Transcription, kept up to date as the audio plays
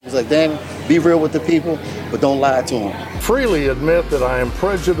It's like, damn it, be real with the people, but don't lie to them. Freely admit that I am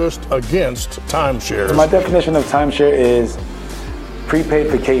prejudiced against timeshares. So my definition of timeshare is prepaid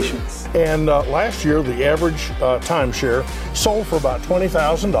vacations. And last year, the average timeshare sold for about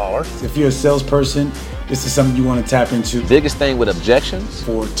 $20,000. If you're a salesperson, this is something you want to tap into. Biggest thing with objections?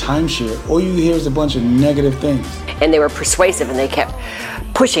 For timeshare, all you hear is a bunch of negative things. And they were persuasive, and they kept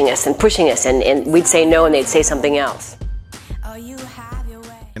pushing us, and we'd say no, and they'd say something else.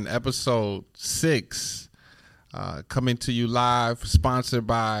 In episode 6, coming to you live, sponsored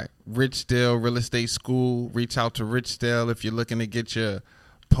by Richdale Real Estate School. Reach out to Richdale if you're looking to get your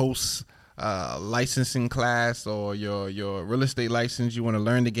post licensing class or your real estate license. You want to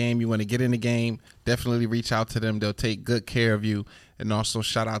learn the game, you want to get in the game, definitely reach out to them. They'll take good care of you. And also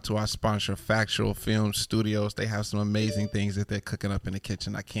shout out to our sponsor, Factual Film Studios. They have some amazing things that they're cooking up in the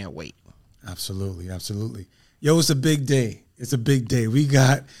kitchen. I can't wait. Absolutely. Yo, it's a big day. It's a big day. We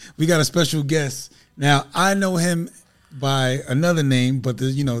got a special guest. Now, I know him by another name, but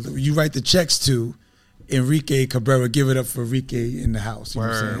you write the checks to Enrique Cabrera. Give it up for Enrique in the house. You know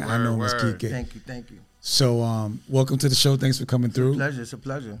what I'm saying? I know him as Kike. Thank you. So, welcome to the show. Thanks for coming through. It's a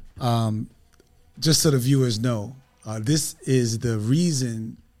pleasure. Just so the viewers know, this is the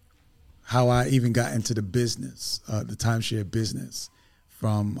reason how I even got into the business, the timeshare business,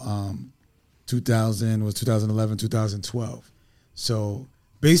 from 2011, 2012. So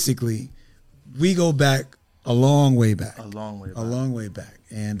basically, we go back a long way back. A long way back.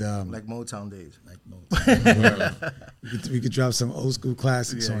 And like Motown days. we could drop some old school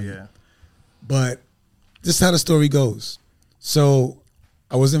classics on you. Yeah. But this is how the story goes. So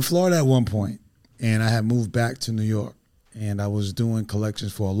I was in Florida at one point, and I had moved back to New York, and I was doing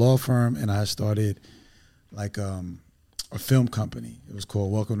collections for a law firm, and I started like a film company. It was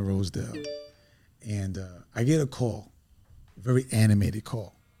called Welcome to Rosedale. And I get a call, a very animated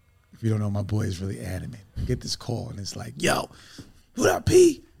call. If you don't know, my boy is really animated. I get this call, and it's like, yo, what up,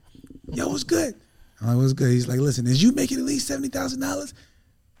 P? Yo, what's good? I'm like, what's good? He's like, listen, is you making at least $70,000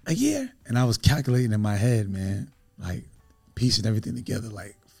 a year? And I was calculating in my head, man, like piecing everything together,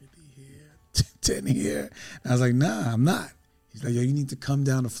 like 50 here, 10 here. And I was like, nah, I'm not. He's like, yo, you need to come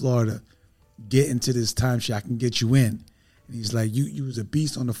down to Florida, get into this timeshare. I can get you in. And he's like, you was a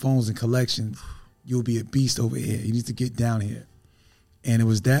beast on the phones and collections. You'll be a beast over here. You need to get down here. And it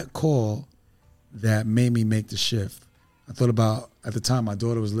was that call that made me make the shift. I thought about, at the time, my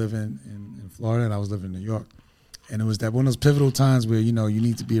daughter was living in Florida and I was living in New York. And it was that one of those pivotal times where, you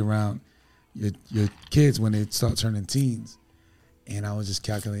need to be around your kids when they start turning teens. And I was just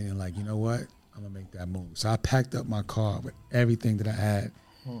calculating, like, you know what? I'm going to make that move. So I packed up my car with everything that I had.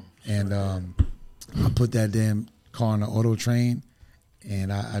 And I put that damn car on the auto train,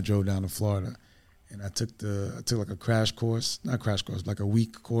 and I drove down to Florida. And I took like a crash course, not crash course, like a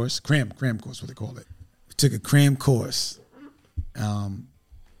week course, cram course, what they call it. Took a cram course, I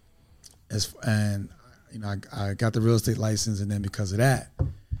got the real estate license, and then because of that,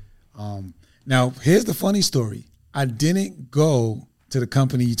 now here's the funny story. I didn't go to the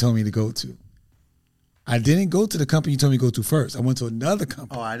company you told me to go to. I didn't go to the company you told me to go to first. I went to another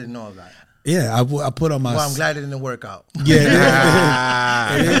company. Oh, I didn't know that. Yeah, I put on my... Well, I'm glad it didn't work out.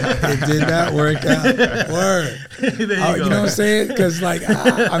 Yeah, it did not work out. Word. You know what I'm saying? Because, like,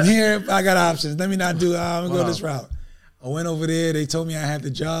 I'm here, I got options. Let me not do I'm going to go this route. I went over there. They told me I had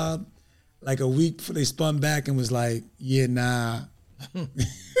the job. Like a week before they spun back and was like, yeah, nah.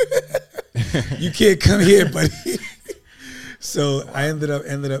 You can't come here, buddy. So I ended up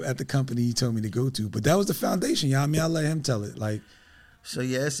at the company he told me to go to. But that was the foundation, y'all. I mean, I'll let him tell it. Like... So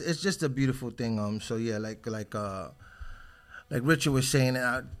yeah, it's just a beautiful thing. So yeah, like Richard was saying.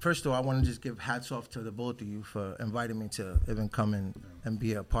 First of all, I want to just give hats off to the both of you for inviting me to even come and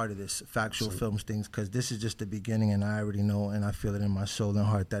be a part of this Factual Films things, because this is just the beginning, and I already know, and I feel it in my soul and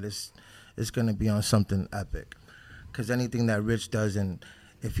heart that it's going to be on something epic. Because anything that Rich does, and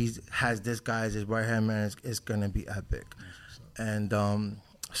if he has this guy as his right hand man, it's going to be epic. And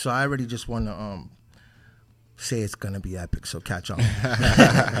so I already just want to say it's gonna be epic, so catch on.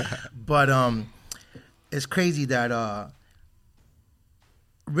 But it's crazy that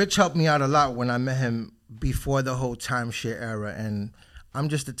Rich helped me out a lot when I met him before the whole timeshare era, and I'm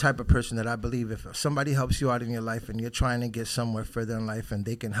just the type of person that I believe if somebody helps you out in your life and you're trying to get somewhere further in life and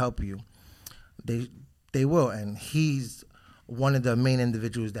they can help you, they will. And he's one of the main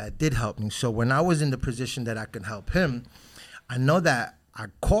individuals that did help me. So when I was in the position that I could help him, I know that I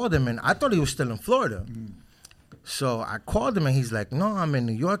called him, and I thought he was still in Florida. So I called him, and he's like, no, I'm in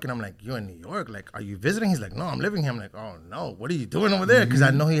New York. And I'm like, you're in New York? Like, are you visiting? He's like, no, I'm living here. I'm like, oh, no, what are you doing over there? Because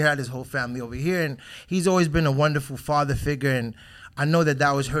I know he had his whole family over here, and he's always been a wonderful father figure. And I know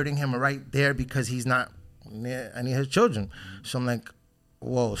that was hurting him right there because he's not near any of his children. So I'm like,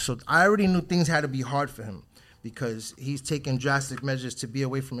 whoa. So I already knew things had to be hard for him because he's taking drastic measures to be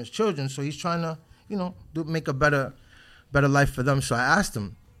away from his children. So he's trying to, make a better life for them. So I asked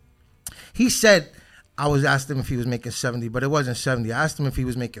him. He said, I was asking him if he was making 70, but it wasn't 70. I asked him if he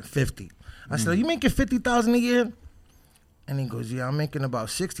was making 50. I said, are you making $50,000 a year? And he goes, yeah, I'm making about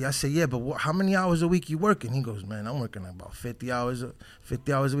 60. I said, yeah, but how many hours a week you working? He goes, man, I'm working about 50 hours a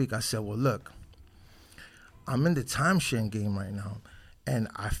week. I said, well, look, I'm in the timesharing game right now, and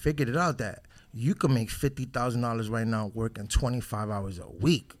I figured it out that you can make $50,000 right now working 25 hours a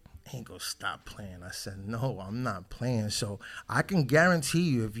week. He goes, stop playing. I said, no, I'm not playing. So I can guarantee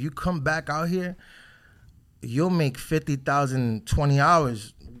you, if you come back out here, you'll make $50,000 20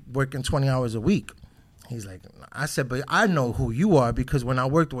 hours working 20 hours a week. He's like, I said, but I know who you are because when I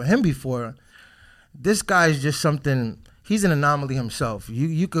worked with him before, this guy's just something, he's an anomaly himself.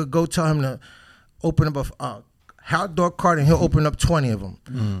 You could go tell him to open up a hot dog cart and he'll open up 20 of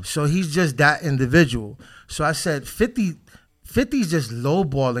them. So he's just that individual. So I said, 50 is just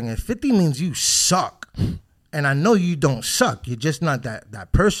lowballing, and 50 means you suck. And I know you don't suck. You're just not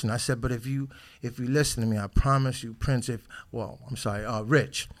that person. I said, but if you listen to me, I promise you, Prince,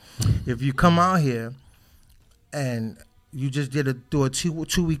 Rich, if you come out here and you just do a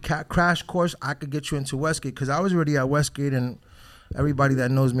two-week crash course, I could get you into Westgate, because I was already at Westgate, and everybody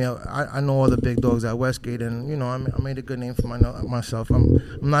that knows me, I know all the big dogs at Westgate, and I made a good name for myself. I'm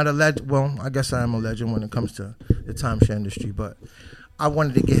not a legend. Well, I guess I am a legend when it comes to the timeshare industry, but I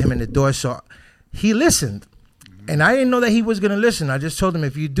wanted to get him in the door, so he listened. And I didn't know that he was going to listen. I just told him,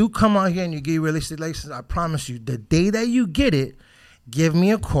 if you do come out here and you get your real estate license, I promise you, the day that you get it, give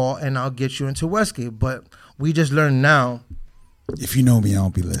me a call and I'll get you into Westgate. But we just learned now. If you know me, I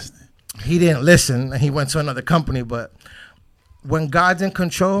don't be listening. He didn't listen, and he went to another company. But when God's in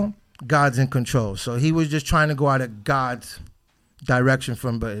control, God's in control. So he was just trying to go out of God's direction for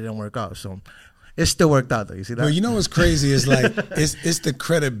him, but it didn't work out. So it still worked out, though. You see that? Well, you know what's crazy is like it's the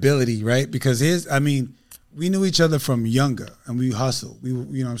credibility, right? Because we knew each other from younger, and we hustled. You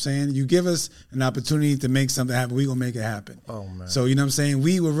know what I'm saying? You give us an opportunity to make something happen, we gonna make it happen. Oh, man. So, you know what I'm saying?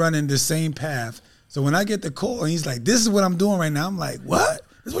 We were running the same path. So when I get the call and he's like, this is what I'm doing right now, I'm like, what?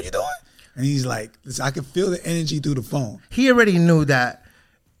 This is what you're doing? And he's like, listen, I can feel the energy through the phone. He already knew that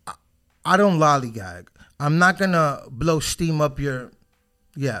I don't lollygag. I'm not gonna blow steam up your,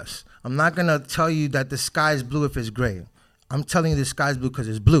 yes. I'm not gonna tell you that the sky's blue if it's gray. I'm telling you the sky's blue because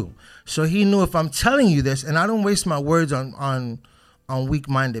it's blue. So he knew if I'm telling you this, and I don't waste my words on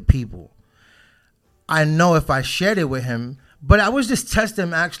weak-minded people. I know if I shared it with him, but I was just testing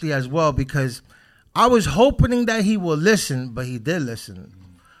him actually as well, because I was hoping that he will listen, but he did listen.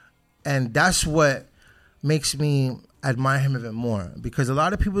 And that's what makes me admire him even more, because a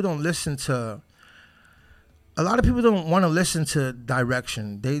lot of people don't want to listen to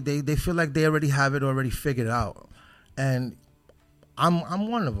direction. They feel like they already have it already figured out. And I'm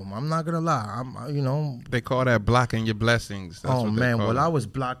one of them. I'm not gonna lie. They call that blocking your blessings. That's what man, well, I was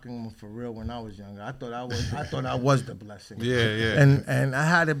blocking them for real when I was younger. I thought I was the blessing. Yeah. And I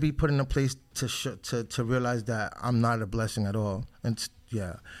had to be put in a place to realize that I'm not a blessing at all. And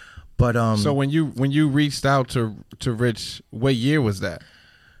yeah, but So when you reached out to Rich, what year was that?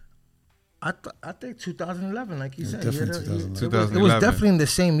 I think 2011, like you said. Definitely 2011. It was definitely in the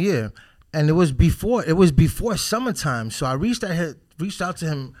same year. And it was before summertime. So I reached out to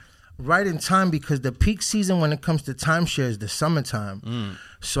him right in time, because the peak season when it comes to timeshare is the summertime.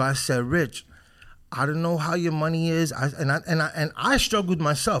 So I said, Rich, I don't know how your money is. I struggled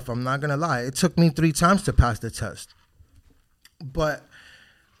myself. I'm not gonna lie. It took me 3 times to pass the test. But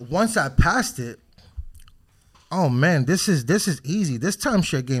once I passed it, oh man, this is easy. This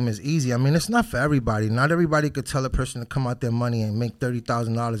timeshare game is easy. I mean, it's not for everybody. Not everybody could tell a person to come out their money and make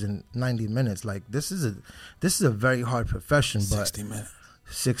 $30,000 in 90 minutes. Like this is a very hard profession. But 60 minutes.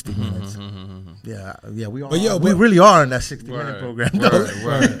 60 minutes. Yeah, we are. We really are in that 60-minute program.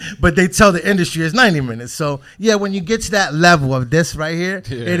 Word. But they tell the industry it's 90 minutes. So yeah, when you get to that level of this right here,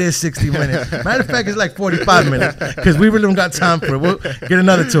 it is 60 minutes. Matter of fact, it's like 45 minutes, because we really don't got time for it. We'll get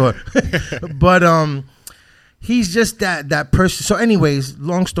another tour. But he's just that person. So anyways,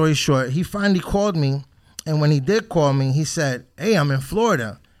 long story short, he finally called me. And when he did call me, he said, hey, I'm in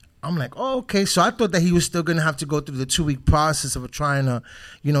Florida. I'm like, oh, okay. So I thought that he was still going to have to go through the 2-week process of trying to,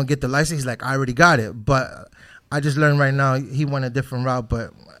 get the license. He's like, I already got it. But I just learned right now he went a different route.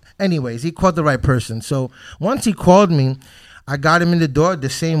 But anyways, he called the right person. So once he called me, I got him in the door the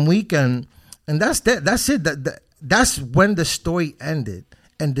same week. And that's it. That's when the story ended.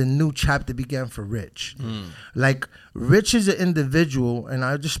 and the new chapter began for Rich. Like, Rich is an individual, and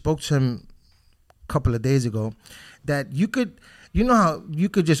I just spoke to him a couple of days ago, that you know how you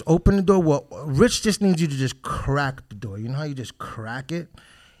could just open the door? Well, Rich just needs you to just crack the door. You know how you just crack it?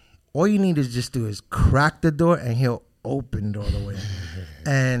 All you need to just do is crack the door, and he'll open it all the way.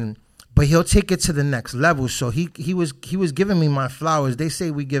 But he'll take it to the next level. So he was giving me my flowers. They say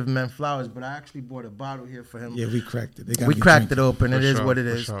we give men flowers, but I actually bought a bottle here for him. Yeah, we cracked it. We cracked it open. It is sure, what it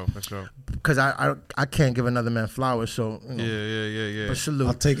is. For sure. Because I can't give another man flowers. So you know, Yeah. But salute.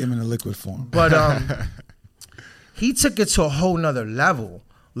 I'll take him in a liquid form. But he took it to a whole nother level.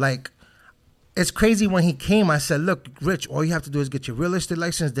 Like, it's crazy. When he came, I said, look, Rich, all you have to do is get your real estate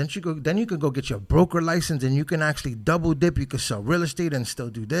license. Then you can go get your broker license, and you can actually double dip. You can sell real estate and still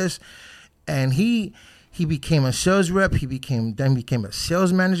do this. And he became a sales rep. He became a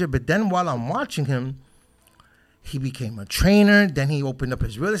sales manager. But then while I'm watching him, he became a trainer. Then he opened up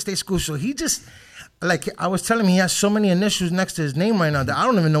his real estate school. So he just, like I was telling him, he has so many initials next to his name right now that I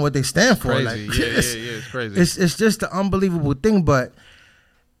don't even know what they stand for. Crazy. Like, It's crazy. It's just an unbelievable thing. But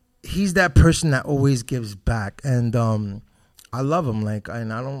he's that person that always gives back, and I love him. Like,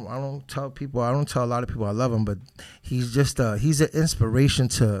 and I don't tell a lot of people I love him, but he's just he's an inspiration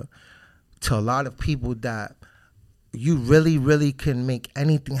to a lot of people, that you really, really can make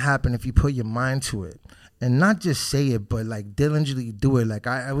anything happen if you put your mind to it. And not just say it, but like diligently do it. Like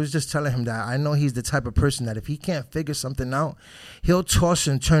I was just telling him that I know he's the type of person that if he can't figure something out, he'll toss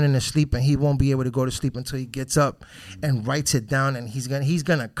and turn in his sleep, and he won't be able to go to sleep until he gets up and writes it down, and he's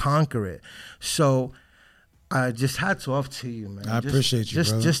gonna conquer it. So just hats off to you, man. I appreciate you,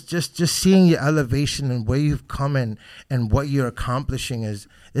 brother. Just seeing your elevation and where you've come and what you're accomplishing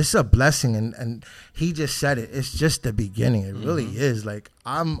it's a blessing, and he just said it. It's just the beginning. It really is. Like,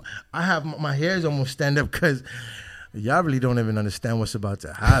 I have my hairs almost stand up because y'all really don't even understand what's about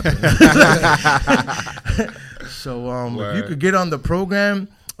to happen. So if you could get on the program.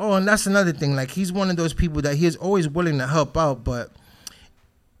 Oh, and that's another thing. Like, he's one of those people that he is always willing to help out, but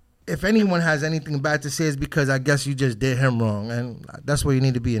if anyone has anything bad to say, it's because I guess you just did him wrong, and that's where you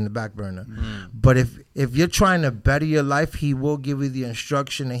need to be, in the back burner. But if you're trying to better your life, he will give you the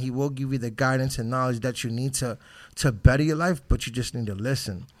instruction, and he will give you the guidance and knowledge that you need to better your life, but you just need to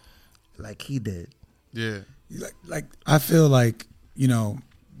listen like he did. Yeah. Like I feel like, you know,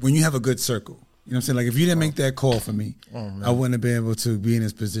 when you have a good circle, you know what I'm saying? Like, if you didn't make that call for me, I wouldn't have been able to be in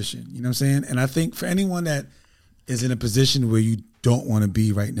this position. You know what I'm saying? And I think for anyone that is in a position where you don't want to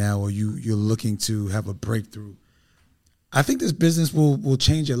be right now, or you're looking to have a breakthrough, I think this business will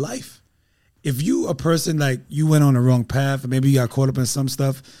change your life. If you a person like you went on the wrong path, or maybe you got caught up in some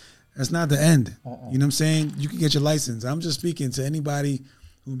stuff, that's not the end. You know what I'm saying? You can get your license. I'm just speaking to anybody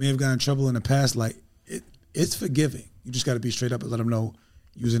who may have gotten in trouble in the past. Like, it's forgiving. You just got to be straight up and let them know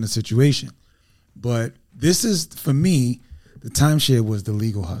you was in a situation. But this is, for me, the timeshare was the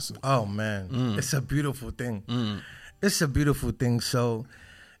legal hustle. Oh, man. It's a beautiful thing. It's a beautiful thing. So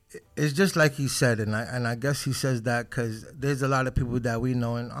it's just like he said, and I guess he says that because there's a lot of people that we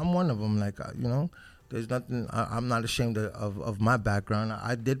know, and I'm one of them. Like, you know, there's nothing, I'm not ashamed of my background.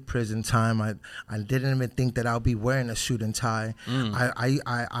 I did prison time. I didn't even think that I'll be wearing a suit and tie.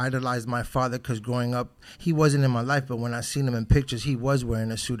 I idolized my father because growing up, he wasn't in my life, but when I seen him in pictures, he was wearing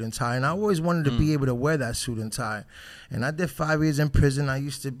a suit and tie, and I always wanted to be able to wear that suit and tie. And I did 5 years in prison. I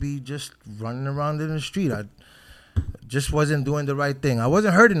used to be just running around in the street. I just wasn't doing the right thing. I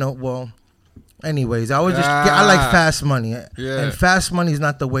wasn't hurting no. Well, anyways, I like fast money, and fast money is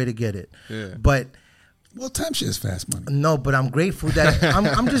not the way to get it. But timeshare is fast money. No, but I'm grateful that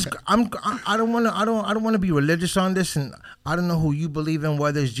I don't want to be religious on this, and I don't know who you believe in,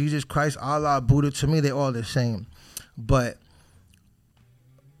 whether it's Jesus Christ, Allah, Buddha. To me, they're all the same. But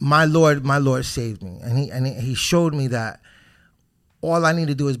my Lord saved me, and he showed me that all I need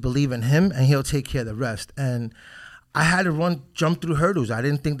to do is believe in him, and he'll take care of the rest. And I had to jump through hurdles. I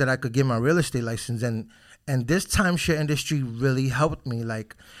didn't think that I could get my real estate license, and this timeshare industry really helped me.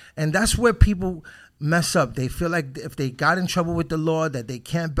 Like, and that's where people mess up. They feel like if they got in trouble with the law, that they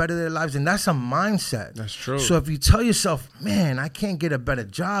can't better their lives, and that's a mindset. That's true. So if you tell yourself, man, I can't get a better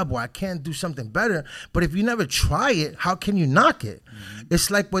job, or I can't do something better, but if you never try it, how can you knock it? It's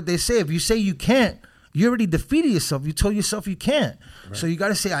like what they say, if you say you can't, you already defeated yourself. You told yourself you can't. Right. So you got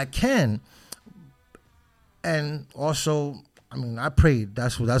to say, I can. And also, I mean, I prayed.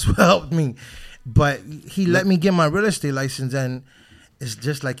 That's what helped me. But he let me get my real estate license, and it's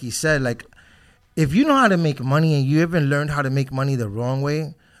just like he said, like, if you know how to make money and you haven't learned how to make money the wrong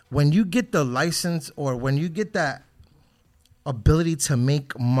way, when you get the license, or when you get that ability to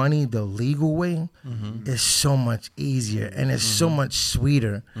make money the legal way is so much easier and it's so much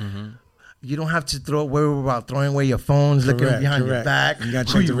sweeter. You don't have to worry about throwing away your phones, looking behind your back. You got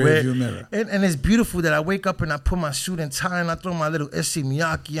to check the rearview mirror. And it's beautiful that I wake up and I put my suit and tie and I throw my little Issey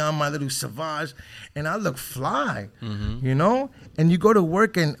Miyake on, my little Savage, and I look fly, you know? And you go to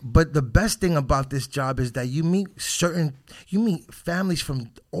work, but the best thing about this job is that you meet families from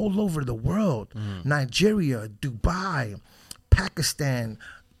all over the world, Nigeria, Dubai, Pakistan,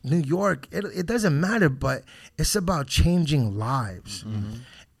 New York. It doesn't matter, but it's about changing lives.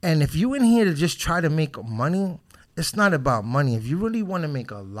 And if you in here to just try to make money, it's not about money. If you really want to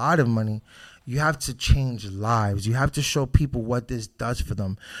make a lot of money, you have to change lives. You have to show people what this does for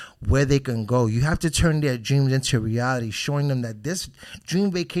them, where they can go. You have to turn their dreams into reality, showing them that this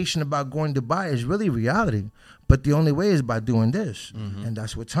dream vacation about going to Dubai is really reality. But the only way is by doing this. And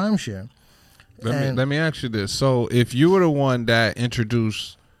that's what timeshare. Let me ask you this. So if you were the one that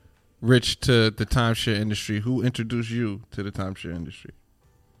introduced Rich to the timeshare industry, who introduced you to the timeshare industry?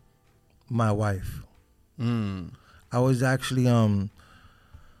 My wife. I was actually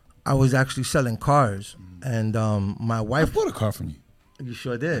selling cars, and my wife. I bought a car from you. You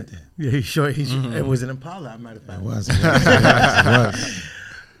sure did? Yeah, you sure? It was an Impala, as a matter of fact. It was. It was.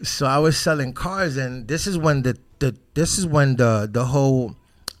 So I was selling cars, and this is when the whole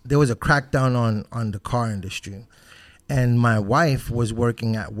there was a crackdown on the car industry. And my wife was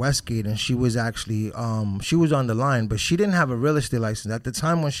working at Westgate, and she was actually, she was on the line, but she didn't have a real estate license. At the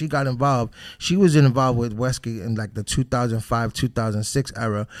time when she got involved, she was involved with Westgate in like the 2005, 2006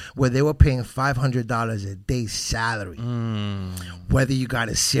 era, where they were paying $500 a day salary, whether you got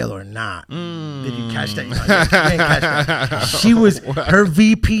a sale or not. Did you catch that? You didn't catch that. She was, her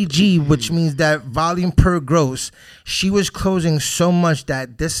VPG, which means that volume per gross, she was closing so much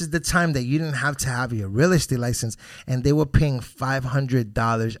that this is the time that you didn't have to have your real estate license, and they were paying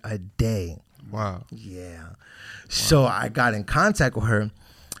 $500 a day. Wow. Yeah. So I got in contact with her,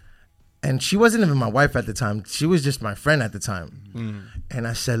 and she wasn't even my wife at the time. She was just my friend at the time. And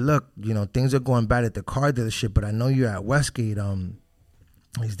I said, look, things are going bad at the car dealership, but I know you're at Westgate.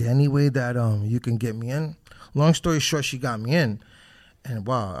 Is there any way that you can get me in? Long story short, she got me in. And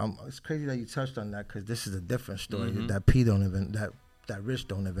wow, it's crazy that you touched on that, because this is a different story that P don't even, that Rich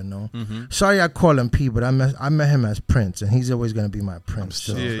don't even know. Sorry I call him P, but I met him as Prince, and he's always going to be my Prince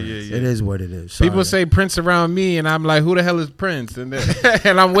still. Yeah. It is what it is. Sorry. People say Prince around me, and I'm like, who the hell is Prince? And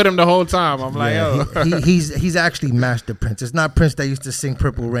and I'm with him the whole time. I'm like, yo. He's actually Master Prince. It's not Prince that used to sing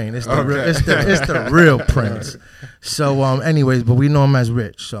Purple Rain. It's the real, it's the real Prince. So anyways, but we know him as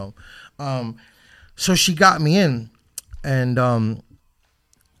Rich. So so she got me in, and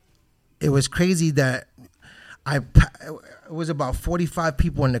it was crazy that it was about 45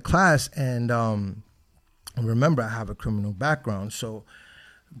 people in the class, and remember, I have a criminal background, so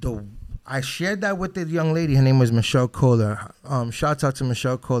I shared that with the young lady. Her name was Michelle Kohler. Shouts out to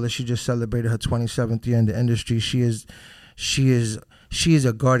Michelle Kohler. She just celebrated her 27th year in the industry. She is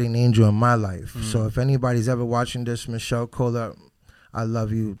a guardian angel in my life. So if anybody's ever watching this, Michelle Kohler, I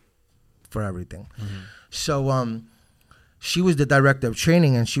love you for everything. So she was the director of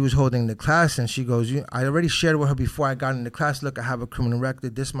training, and she was holding the class, and she goes, I already shared with her before I got in the class, look, I have a criminal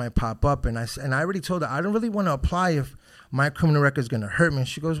record, this might pop up, and I already told her, I don't really want to apply if my criminal record is going to hurt me. And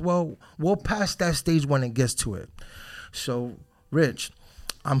she goes, well, we'll pass that stage when it gets to it. So, Rich,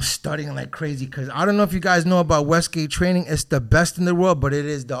 I'm studying like crazy, because I don't know if you guys know about Westgate training. It's the best in the world, but it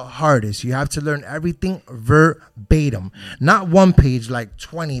is the hardest. You have to learn everything verbatim, not one page, like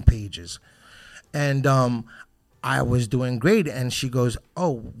 20 pages. And I was doing great, and she goes,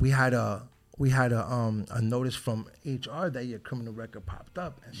 "Oh, we had a notice from HR that your criminal record popped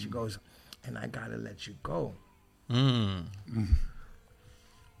up," and she goes, "And I gotta let you go."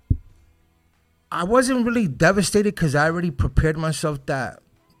 I wasn't really devastated, because I already prepared myself that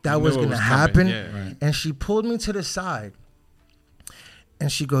was gonna happen. Yeah, right. And she pulled me to the side,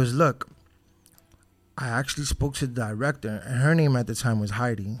 and she goes, "Look, I actually spoke to the director, and her name at the time was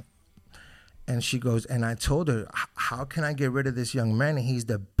Heidi." And she goes, and I told her, how can I get rid of this young man? And he's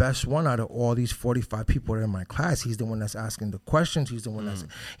the best one out of all these 45 people that are in my class. He's the one that's asking the questions. He's the one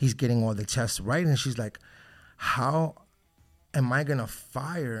he's getting all the tests right. And she's like, how am I going to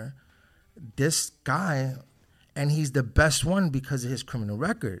fire this guy? And he's the best one because of his criminal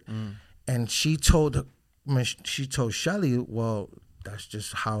record. And she told Shelly, well, that's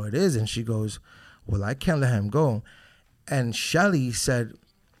just how it is. And she goes, well, I can't let him go. And Shelly said,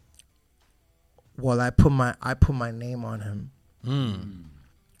 well, I put my name on him.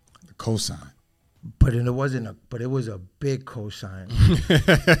 The cosign. But it was a big cosign.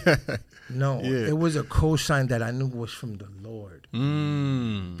 No, Yeah. it was a cosign that I knew was from the Lord.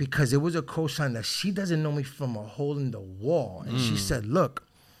 Because it was a cosign that she doesn't know me from a hole in the wall. And she said, look,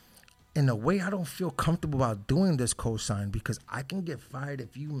 in a way I don't feel comfortable about doing this cosign because I can get fired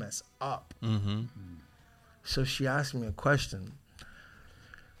if you mess up. So she asked me a question.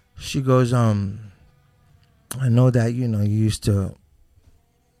 She goes, I know that, you used to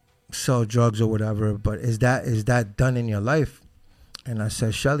sell drugs or whatever, but is that done in your life? And I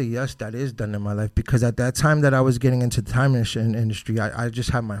said, Shelly, yes, that is done in my life, because at that time that I was getting into the time industry, I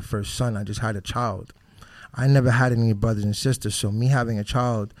just had my first son. I just had a child. I never had any brothers and sisters, so me having a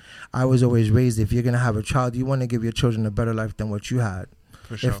child, I was always raised, if you're going to have a child, you want to give your children a better life than what you had.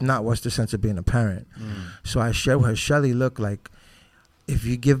 For sure. If not, what's the sense of being a parent? So I shared with her, Shelly, look, like, if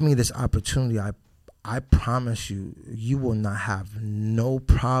you give me this opportunity, I promise you, you will not have no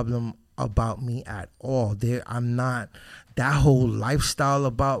problem about me at all. I'm not. That whole lifestyle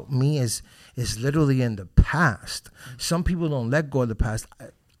about me is literally in the past. Some people don't let go of the past.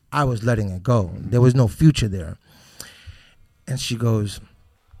 I was letting it go. There was no future there. And she goes,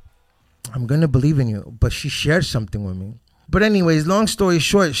 I'm gonna believe in you. But she shared something with me. But anyways, long story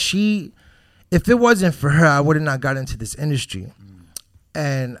short, if it wasn't for her, I would have not got into this industry.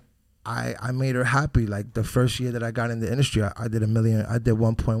 And I made her happy. Like the first year that I got in the industry, I did I did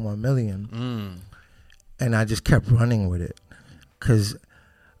 1.1 million. And I just kept running with it. Cause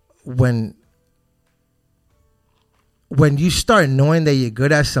when you start knowing that you're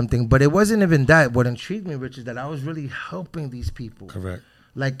good at something, but it wasn't even that. What intrigued me, Rich, is that I was really helping these people. Correct.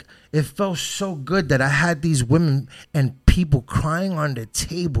 Like, it felt so good that I had these women and people crying on the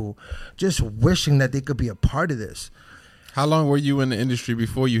table, just wishing that they could be a part of this. How long were you in the industry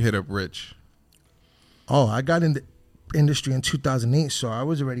before you hit up Rich? Oh, I got in the industry in 2008, so I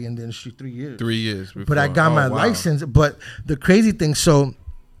was already in the industry 3 years. 3 years before. But I got my license. But the crazy thing, so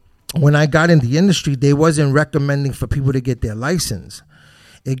when I got in the industry, they wasn't recommending for people to get their license.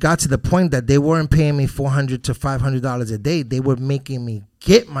 It got to the point that they weren't paying me $400 to $500 a day. They were making me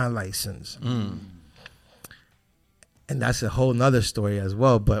get my license. And that's a whole nother story as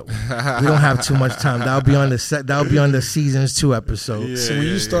well. But we don't have too much time. That'll be on the seasons 2 episode. Yeah, so when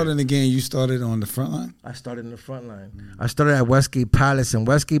you started in the game, you started on the front line? I started in the front line. I started at Westgate Palace, and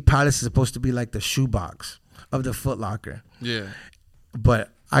Westgate Palace is supposed to be like the shoebox of the Foot Locker. Yeah. But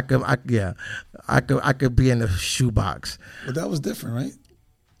I could be in the shoebox. Well, that was different, right?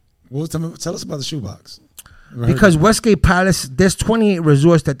 Tell us about the shoebox. Because Westgate Palace, there's 28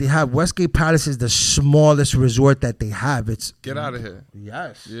 resorts that they have. Westgate Palace is the smallest resort that they have. Get out of here.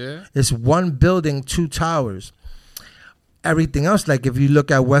 Yes. Yeah. It's one building, 2 towers. Everything else, like if you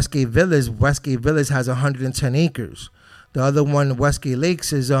look at Westgate Villas has 110 acres. The other one, Westgate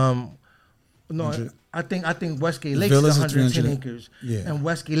Lakes, is I think Westgate Lakes is 110 acres. Yeah. And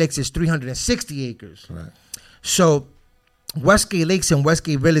Westgate Lakes is 360 acres. Right. So Westgate Lakes and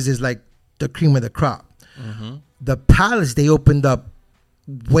Westgate Villas is like the cream of the crop. The Palace, they opened up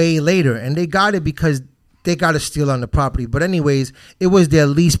way later, and they got it because they got a steal on the property. But anyways, it was their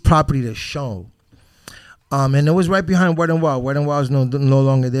least property to show. And it was right behind Wet n Wild. Wet n Wild is no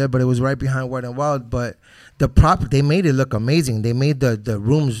longer there, but it was right behind Wet n Wild. But the property, they made it look amazing. They made the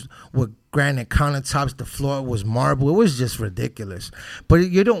rooms with granite countertops. The floor was marble. It was just ridiculous. But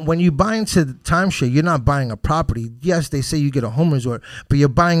when you buy into the timeshare, you're not buying a property. Yes, they say you get a home resort, but you're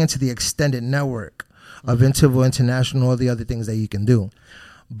buying into the extended network of Interval International, all the other things that you can do.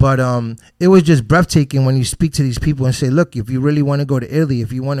 But it was just breathtaking when you speak to these people and say, look, if you really want to go to Italy,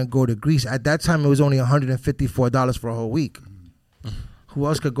 if you want to go to Greece, at that time it was only $154 for a whole week. Who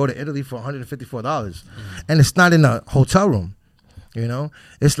else could go to Italy for $154? And it's not in a hotel room.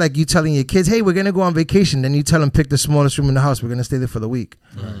 It's like you telling your kids, hey, we're going to go on vacation. Then you tell them, pick the smallest room in the house. We're going to stay there for the week.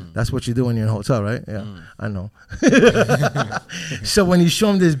 That's what you do when you're in a hotel, right? Yeah, I know. So when you show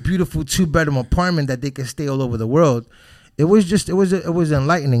them this beautiful 2-bedroom apartment that they can stay all over the world, it was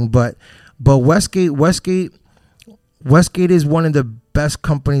enlightening. But Westgate is one of the best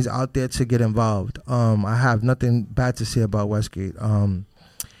companies out there to get involved. I have nothing bad to say about Westgate.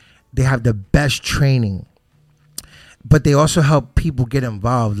 They have the best training. But they also help people get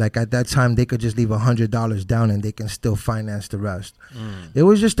involved. Like at that time, they could just leave $100 down and they can still finance the rest. It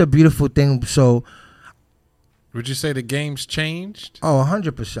was just a beautiful thing. So, would you say the game's changed? Oh,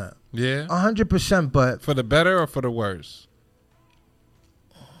 100%. Yeah, 100%. But for the better or for the worse?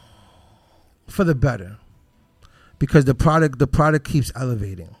 For the better, because the product keeps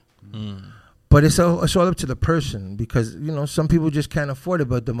elevating. But it's all up to the person, because some people just can't afford it,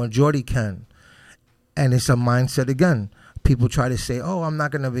 but the majority can. And it's a mindset again. people try to say, oh, I'm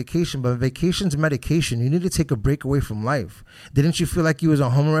not going to vacation, but vacation's medication. You need to take a break away from life. Didn't you feel like you was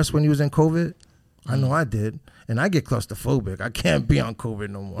on home arrest when you was in COVID? I know I did. And I get claustrophobic. I can't be on COVID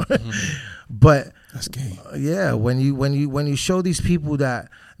no more. But that's game. Yeah, when you show these people that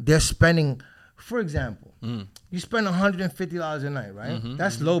they're spending, for example, you spend $150 a night, right?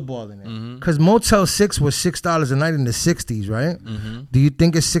 That's lowballing it. Because Motel 6 was $6 a night in the 60s, right? Do you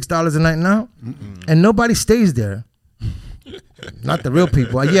think it's $6 a night now? And nobody stays there. Not the real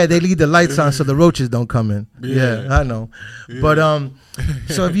people. Yeah, they leave the lights on so the roaches don't come in. Yeah, I know. Yeah. But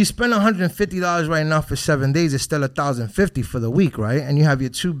so if you spend $150 right now for 7 days, it's still $1,050 for the week, right? And you have your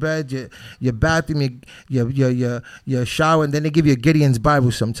 2 beds, your bathroom, your shower, and then they give you a Gideon's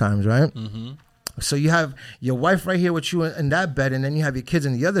Bible sometimes, right? So you have your wife right here with you in that bed, and then you have your kids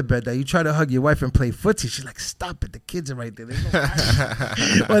in the other bed that you try to hug your wife and play footsie. She's like, stop it, the kids are right there.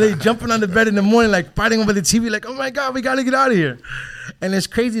 Or they jumping on the bed in the morning, like fighting over the TV, like, oh my God, we got to get out of here. And it's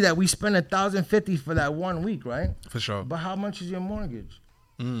crazy that we spend $1,050 for that 1 week, right? For sure. But how much is your mortgage?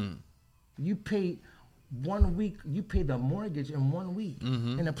 You pay 1 week, you pay the mortgage in 1 week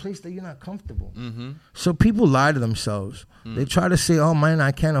in a place that you're not comfortable. So people lie to themselves. They try to say, oh man,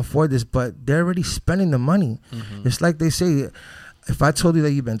 I can't afford this, but they're already spending the money. It's like they say, if I told you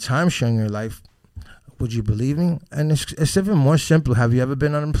that you've been timesharing your life, would you believe me? And it's even more simple. Have you ever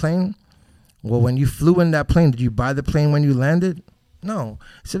been on a plane? Well, when you flew in that plane, did you buy the plane when you landed? No.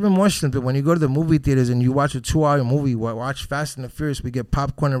 It's even more simple. When you go to the movie theaters and you watch a 2-hour movie, watch Fast and the Furious, we get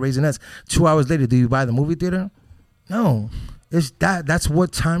popcorn and Raisinets. 2 hours later, do you buy the movie theater? No. It's that's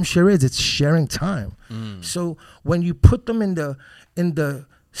what timeshare is. It's sharing time. So when you put them in the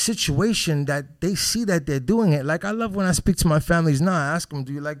situation that they see that they're doing it, like I love when I speak to my families now, I ask them,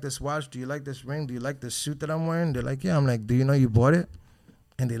 do you like this watch? Do you like this ring? Do you like this suit that I'm wearing? They're like, yeah. I'm like, do you know you bought it?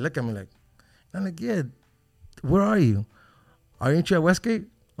 And they look at me like, I'm like, yeah, where are you? Aren't you at Westgate?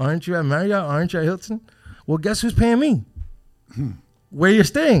 Aren't you at Marriott? Aren't you at Hilton? Well, guess who's paying me? Where you're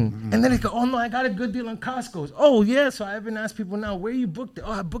staying. And then they go, oh, no, I got a good deal on Costco's. Oh, yeah, so I even ask people now, where you booked it?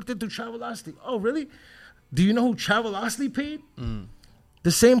 Oh, I booked it through Travelocity. Oh, really? Do you know who Travelocity paid?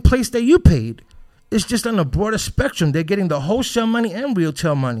 The same place that you paid. It's just on a broader spectrum. They're getting the wholesale money and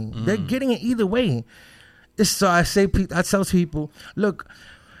retail money. They're getting it either way. So I tell people, look,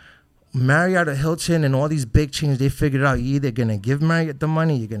 Marriott or Hilton and all these big chains, they figured out you're either going to give Marriott the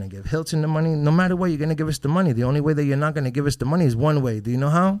money, you're going to give Hilton the money. No matter what, you're going to give us the money. The only way that you're not going to give us the money is one way. Do you know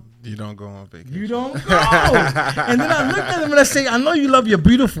how? You don't go on vacation. You don't go. And then I look at them and I say, I know you love your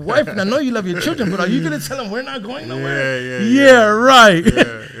beautiful wife and I know you love your children, but are you going to tell them we're not going nowhere? Yeah, right.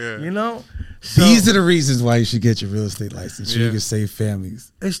 Yeah. You know? So, these are the reasons why you should get your real estate license so you can save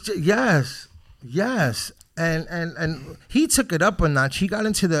families. It's just, yes. And he took it up a notch. He got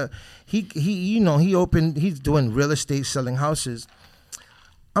into he's doing real estate, selling houses.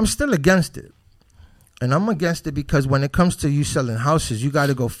 I'm still against it. And I'm against it because when it comes to you selling houses, you got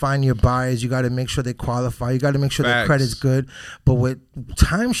to go find your buyers. You got to make sure they qualify. You got to make sure their credit's good. But with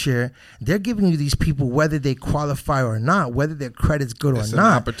timeshare, they're giving you these people whether they qualify or not, whether their credit's good or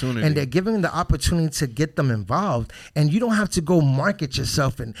not. Opportunity. And they're giving them the opportunity to get them involved. And you don't have to go market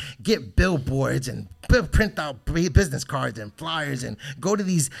yourself and get billboards and print out business cards and flyers and go to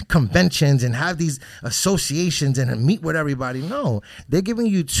these conventions and have these associations and meet with everybody. No, they're giving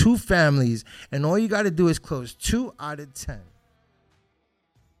you 2 families, and all you got to do is close 2 out of 10.